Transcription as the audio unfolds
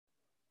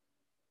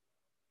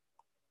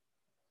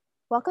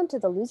Welcome to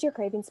the Lose Your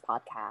Cravings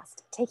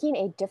podcast, taking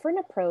a different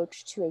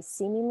approach to a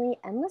seemingly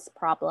endless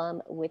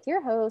problem with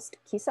your host,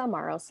 Kisa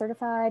Amaro,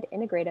 certified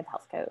integrative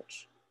health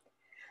coach.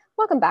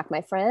 Welcome back,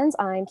 my friends.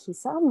 I'm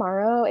Kisa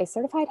Amaro, a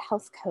certified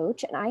health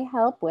coach, and I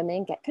help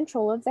women get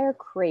control of their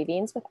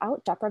cravings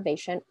without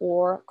deprivation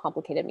or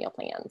complicated meal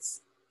plans.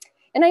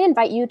 And I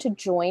invite you to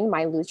join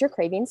my Lose Your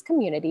Cravings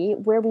community,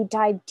 where we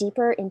dive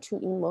deeper into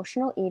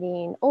emotional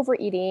eating,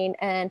 overeating,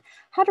 and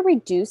how to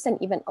reduce and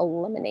even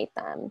eliminate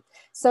them.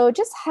 So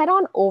just head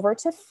on over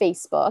to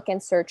Facebook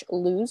and search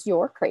Lose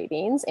Your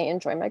Cravings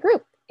and join my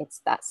group. It's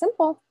that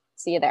simple.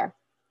 See you there.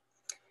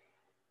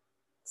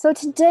 So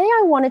today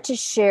I wanted to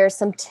share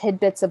some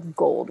tidbits of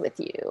gold with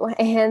you.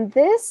 And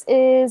this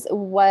is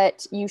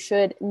what you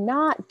should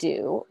not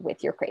do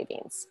with your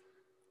cravings.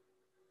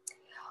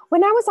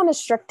 When I was on a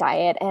strict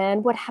diet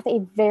and would have a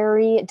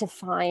very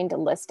defined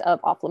list of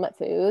off-limit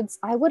foods,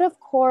 I would, of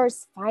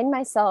course, find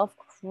myself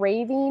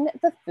craving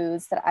the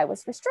foods that I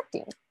was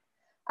restricting.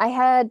 I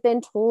had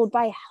been told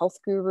by health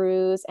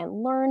gurus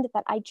and learned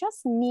that I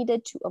just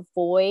needed to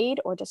avoid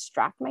or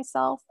distract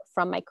myself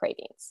from my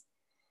cravings.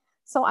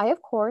 So I,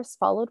 of course,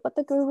 followed what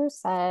the guru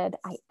said.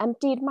 I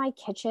emptied my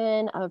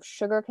kitchen of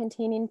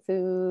sugar-containing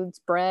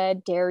foods,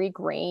 bread, dairy,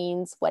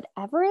 grains,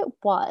 whatever it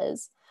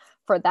was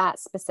for that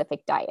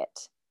specific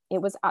diet.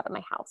 It was out of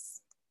my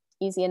house.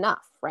 Easy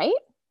enough, right?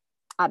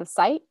 Out of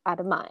sight, out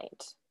of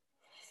mind.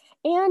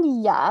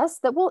 And yes,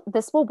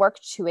 this will work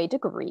to a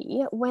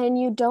degree. When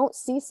you don't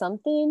see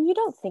something, you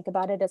don't think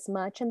about it as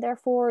much, and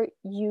therefore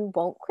you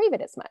won't crave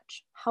it as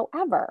much.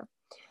 However,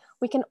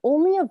 we can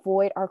only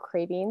avoid our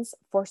cravings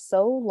for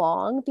so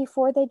long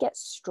before they get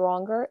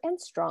stronger and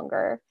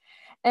stronger.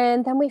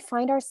 And then we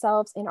find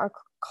ourselves in our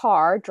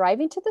car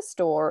driving to the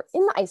store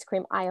in the ice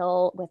cream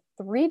aisle with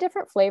 3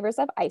 different flavors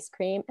of ice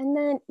cream and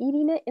then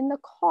eating it in the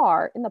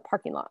car in the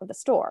parking lot of the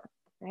store,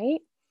 right?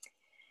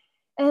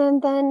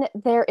 And then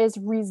there is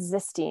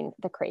resisting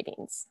the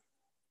cravings.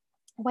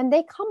 When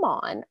they come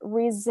on,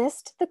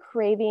 resist the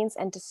cravings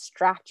and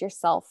distract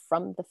yourself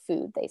from the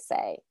food, they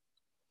say.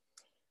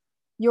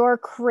 You're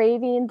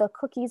craving the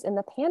cookies in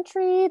the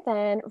pantry,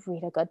 then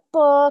read a good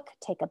book,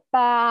 take a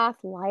bath,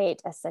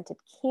 light a scented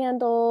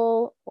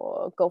candle,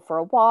 or go for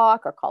a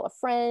walk or call a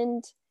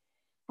friend.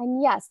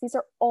 And yes, these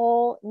are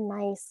all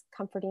nice,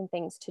 comforting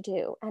things to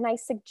do. And I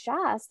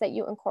suggest that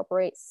you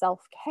incorporate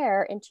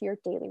self-care into your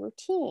daily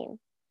routine.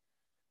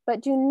 But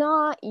do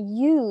not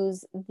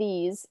use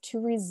these to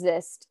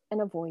resist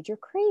and avoid your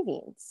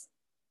cravings.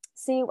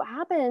 See, what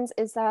happens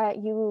is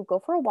that you go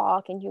for a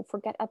walk and you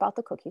forget about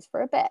the cookies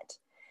for a bit.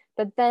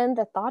 But then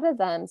the thought of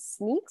them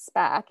sneaks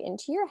back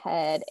into your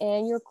head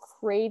and your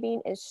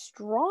craving is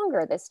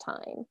stronger this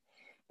time.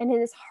 And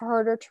it is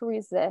harder to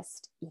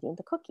resist eating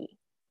the cookie.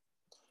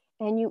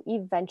 And you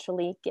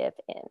eventually give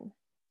in.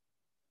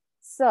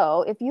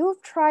 So if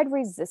you've tried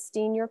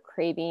resisting your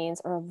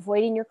cravings or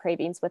avoiding your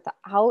cravings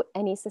without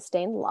any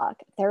sustained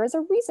luck, there is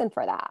a reason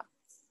for that.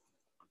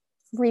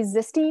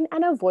 Resisting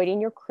and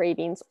avoiding your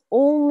cravings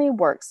only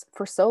works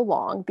for so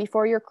long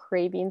before your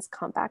cravings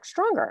come back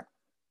stronger.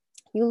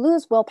 You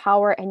lose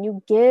willpower and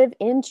you give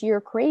into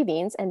your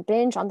cravings and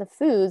binge on the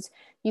foods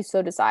you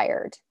so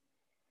desired.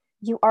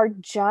 You are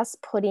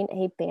just putting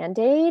a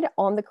Band-Aid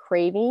on the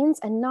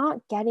cravings and not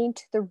getting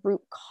to the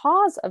root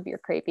cause of your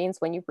cravings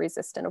when you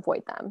resist and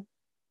avoid them.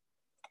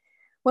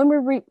 When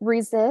we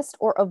resist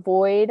or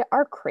avoid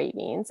our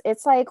cravings,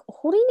 it's like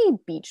holding a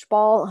beach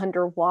ball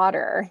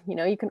underwater.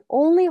 You can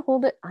only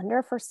hold it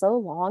under for so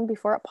long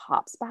before it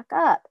pops back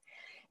up.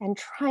 And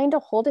trying to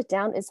hold it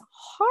down is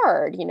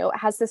hard. It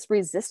has this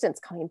resistance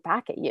coming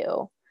back at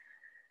you.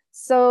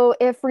 So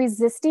if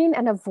resisting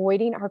and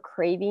avoiding our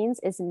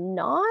cravings is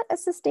not a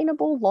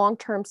sustainable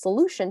long-term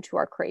solution to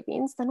our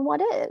cravings, then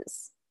what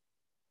is?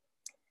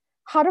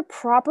 How to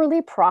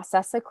properly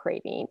process a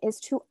craving is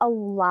to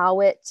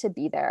allow it to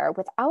be there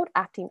without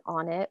acting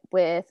on it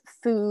with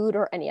food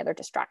or any other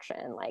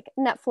distraction like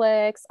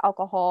Netflix,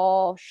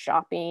 alcohol,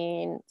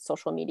 shopping,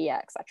 social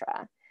media,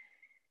 etc.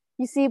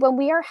 You see, when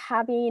we are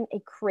having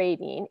a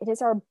craving, it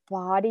is our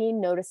body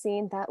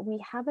noticing that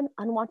we have an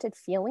unwanted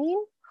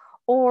feeling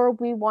or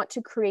we want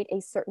to create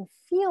a certain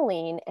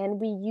feeling,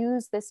 and we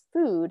use this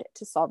food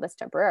to solve this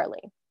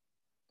temporarily.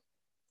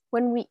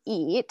 When we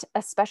eat,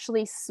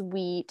 especially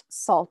sweet,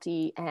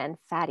 salty, and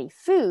fatty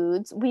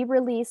foods, we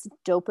release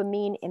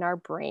dopamine in our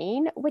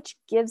brain, which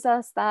gives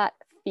us that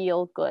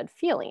feel-good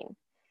feeling.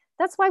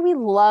 That's why we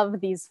love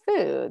these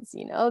foods,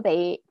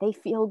 they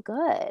feel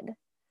good.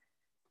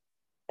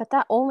 But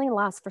that only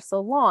lasts for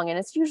so long. And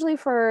it's usually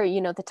for,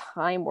 the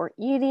time we're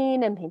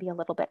eating and maybe a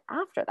little bit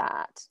after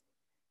that.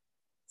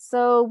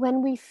 So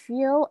when we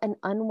feel an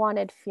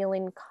unwanted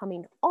feeling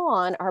coming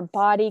on, our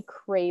body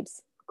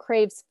craves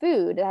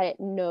food that it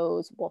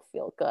knows will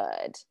feel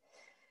good.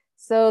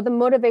 So the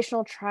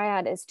motivational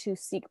triad is to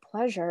seek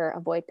pleasure,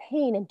 avoid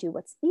pain, and do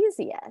what's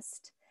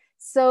easiest.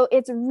 So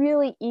it's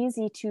really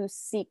easy to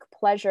seek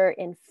pleasure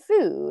in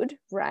food,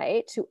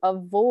 right? To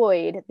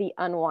avoid the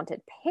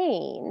unwanted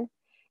pain.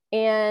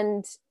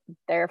 And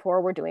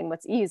therefore, we're doing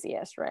what's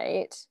easiest,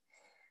 right?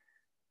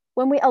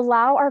 When we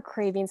allow our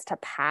cravings to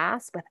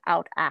pass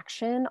without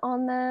action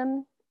on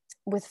them,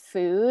 with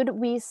food,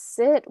 we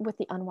sit with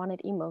the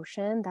unwanted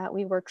emotion that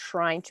we were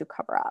trying to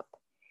cover up.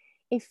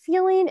 A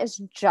feeling is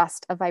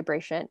just a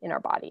vibration in our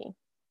body.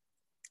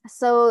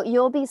 So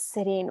you'll be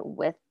sitting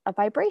with a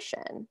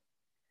vibration.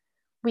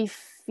 We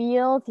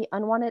feel the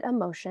unwanted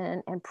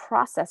emotion and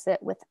process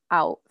it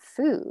without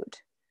food.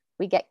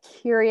 We get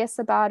curious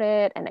about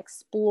it and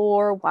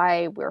explore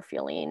why we're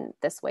feeling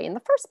this way in the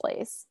first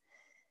place.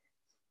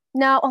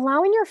 Now,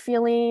 allowing your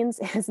feelings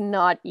is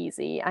not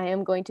easy. I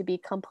am going to be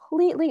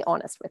completely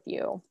honest with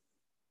you.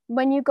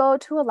 When you go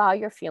to allow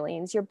your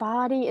feelings, your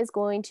body is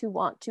going to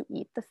want to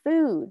eat the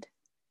food.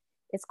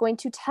 It's going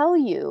to tell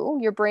you,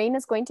 your brain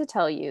is going to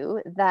tell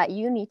you that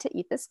you need to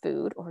eat this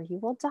food or you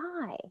will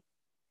die.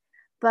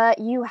 But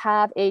you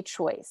have a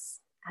choice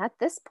at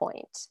this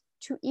point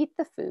to eat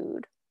the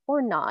food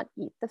or not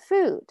eat the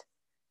food.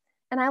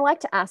 And I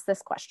like to ask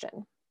this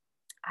question.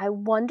 I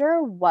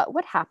wonder what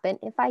would happen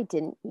if I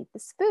didn't eat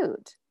this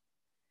food.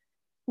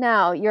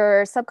 Now,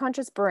 your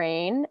subconscious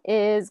brain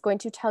is going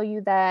to tell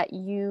you that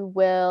you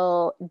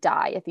will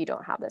die if you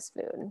don't have this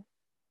food.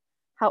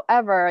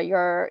 However,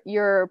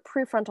 your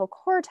prefrontal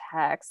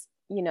cortex,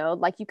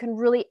 like you can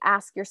really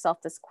ask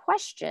yourself this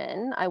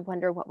question, I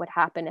wonder what would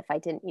happen if I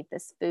didn't eat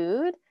this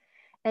food,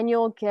 and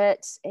you'll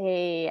get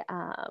a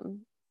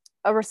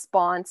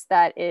response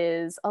that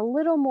is a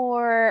little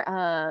more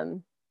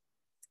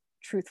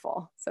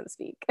truthful, so to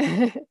speak.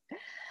 So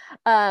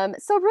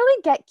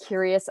really get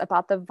curious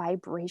about the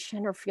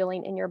vibration or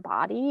feeling in your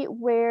body.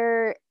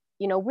 Where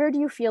do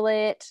you feel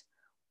it?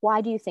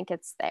 Why do you think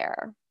it's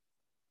there?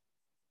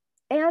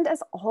 And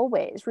as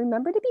always,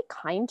 remember to be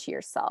kind to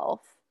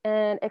yourself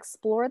and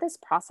explore this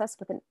process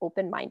with an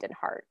open mind and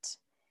heart.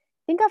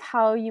 Think of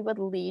how you would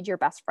lead your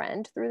best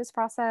friend through this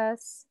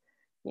process.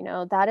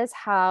 That is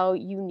how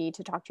you need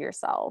to talk to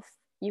yourself.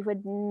 You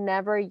would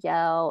never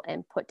yell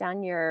and put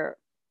down your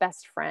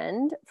best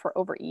friend for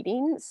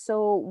overeating.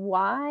 So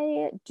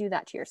why do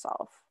that to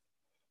yourself?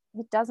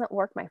 It doesn't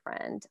work, my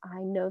friend.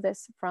 I know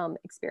this from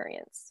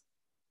experience.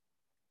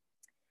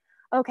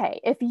 Okay,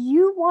 if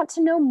you want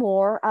to know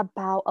more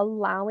about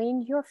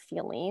allowing your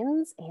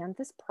feelings and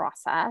this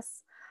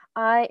process,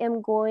 I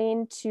am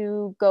going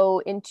to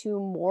go into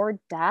more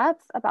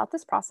depth about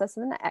this process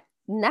in the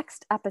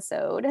next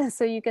episode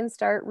so you can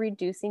start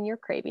reducing your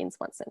cravings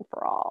once and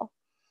for all.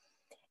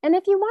 And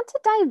if you want to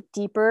dive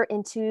deeper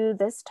into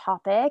this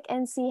topic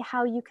and see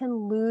how you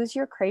can lose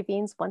your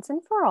cravings once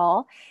and for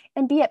all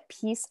and be at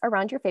peace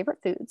around your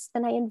favorite foods,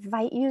 then I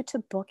invite you to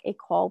book a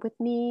call with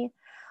me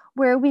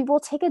where we will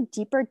take a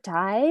deeper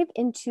dive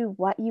into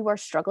what you are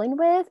struggling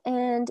with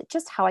and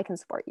just how I can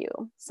support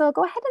you. So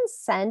go ahead and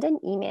send an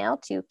email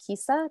to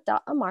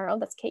keysa.amaro,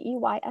 that's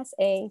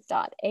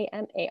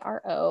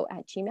KEYSA.AMARO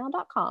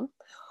 @gmail.com,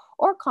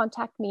 or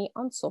contact me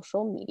on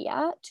social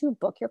media to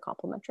book your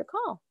complimentary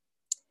call.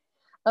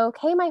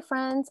 Okay, my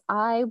friends,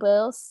 I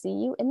will see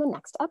you in the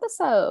next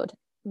episode.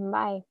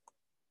 Bye.